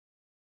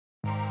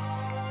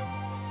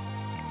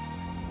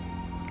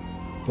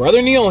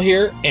Brother Neil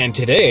here, and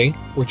today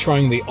we're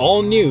trying the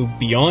all-new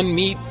Beyond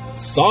Meat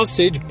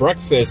sausage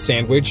breakfast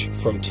sandwich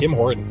from Tim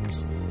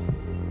Hortons.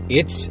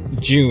 It's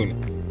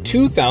June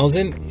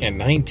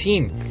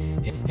 2019,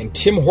 and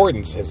Tim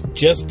Hortons has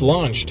just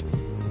launched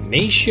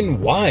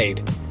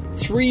nationwide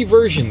 3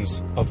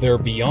 versions of their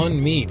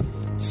Beyond Meat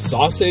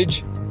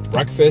sausage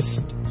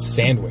breakfast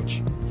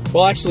sandwich.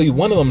 Well, actually,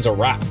 one of them's a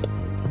wrap.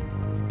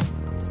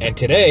 And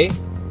today,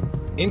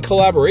 in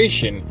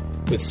collaboration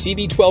with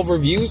CB12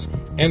 Reviews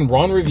and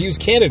Ron Reviews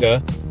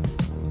Canada,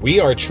 we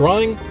are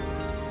trying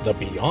the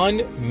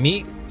Beyond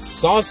Meat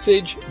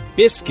sausage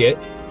biscuit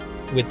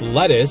with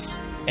lettuce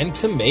and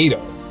tomato.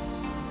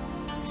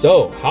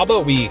 So, how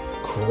about we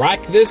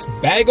crack this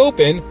bag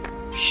open,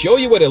 show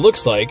you what it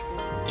looks like,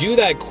 do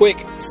that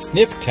quick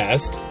sniff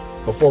test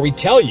before we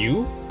tell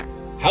you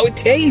how it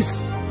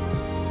tastes.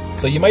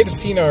 So you might have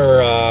seen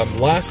our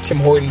last Tim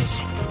Hortons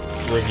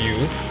review,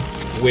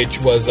 which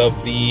was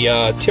of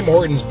the Tim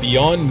Hortons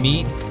Beyond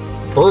Meat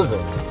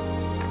burger.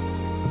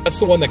 That's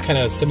the one that kind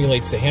of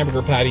simulates a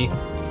hamburger patty,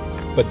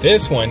 but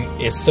this one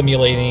is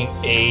simulating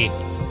a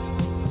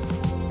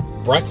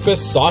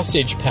breakfast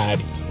sausage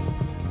patty.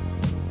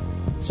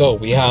 So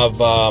we have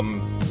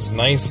this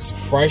nice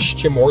fresh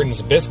Tim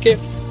Hortons biscuit,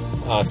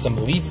 some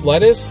leaf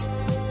lettuce,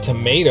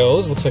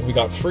 tomatoes, looks like we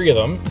got 3 of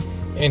them,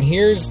 and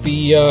here's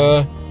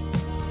the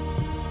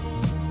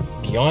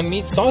Beyond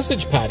Meat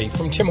sausage patty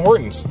from Tim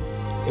Hortons.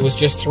 It was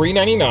just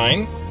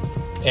 $3.99,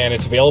 and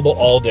it's available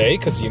all day,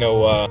 because, you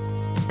know,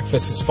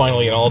 breakfast is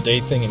finally an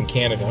all-day thing in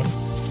Canada,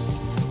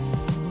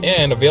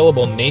 and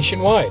available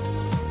nationwide.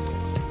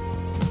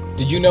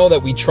 Did you know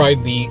that we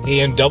tried the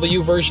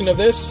A&W version of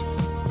this?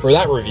 For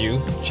that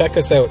review, check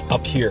us out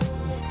up here.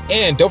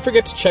 And don't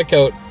forget to check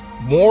out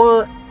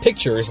more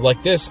pictures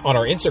like this on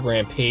our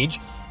Instagram page,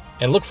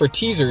 and look for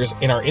teasers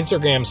in our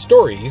Instagram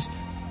stories.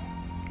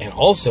 And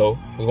also,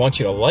 we want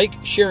you to like,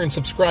 share, and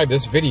subscribe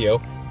this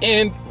video,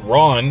 and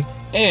Ron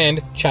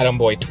and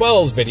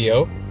Chatham-Boy12's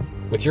video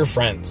with your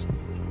friends.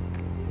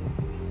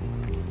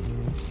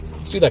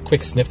 Let's do that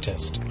quick sniff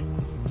test.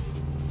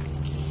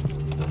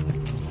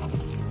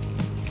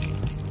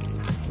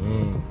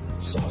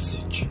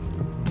 Sausage.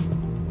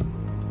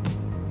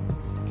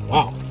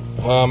 Wow.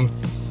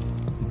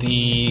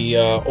 The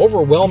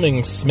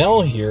overwhelming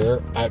smell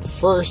here at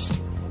first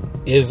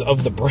is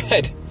of the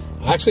bread.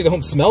 I actually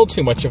don't smell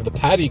too much of the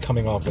patty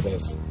coming off of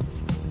this.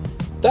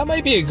 That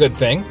might be a good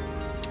thing.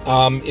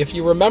 If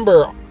you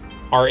remember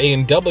our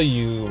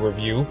A&W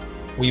review,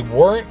 we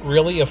weren't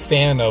really a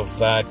fan of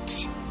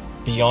that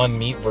Beyond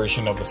Meat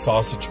version of the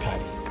sausage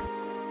patty.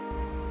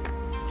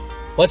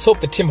 Let's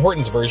hope the Tim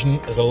Hortons version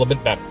is a little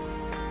bit better.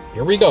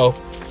 Here we go.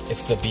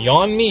 It's the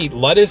Beyond Meat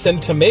lettuce and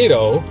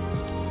tomato.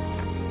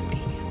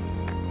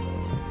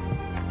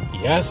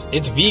 Yes,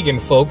 it's vegan,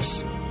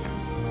 folks.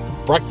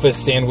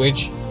 Breakfast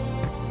sandwich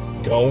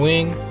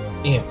going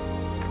in.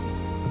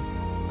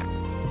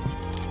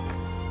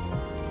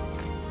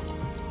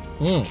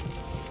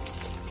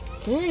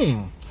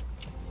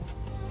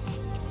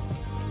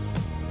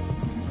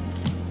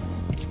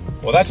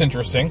 Well, that's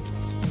interesting.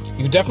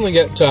 You definitely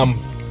get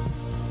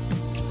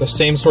the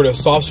same sort of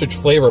sausage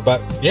flavor,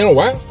 but you know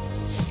what?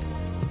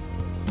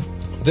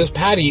 This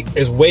patty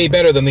is way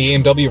better than the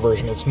A&W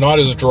version. It's not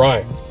as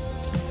dry.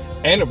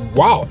 And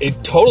wow,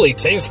 it totally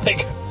tastes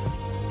like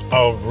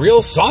a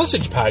real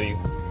sausage patty.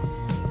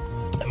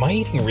 Am I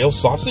eating real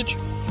sausage?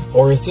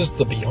 Or is this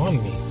the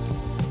Beyond Meat?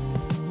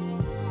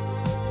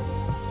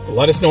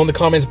 Let us know in the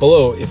comments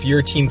below if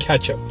you're Team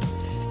Ketchup,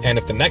 and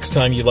if the next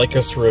time you'd like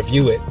us to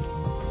review it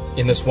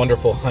in this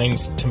wonderful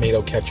Heinz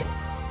tomato ketchup.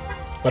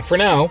 But for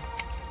now,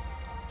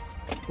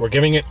 we're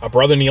giving it a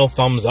Brother Neil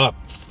thumbs up.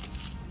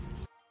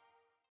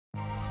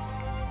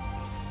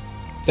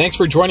 Thanks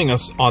for joining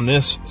us on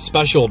this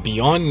special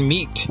Beyond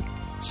Meat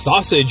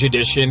sausage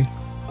edition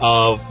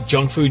of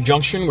Junkfood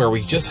Junction, where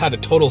we just had a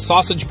total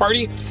sausage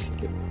party.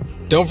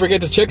 Don't forget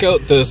to check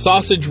out the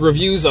sausage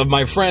reviews of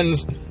my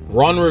friends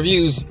Ron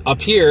Reviews up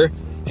here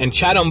and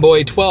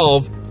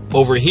Chatham-Boy12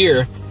 over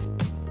here.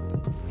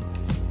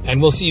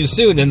 And we'll see you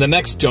soon in the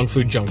next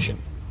Junkfood Junction.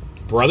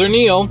 Brother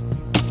Neil,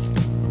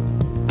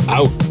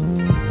 out.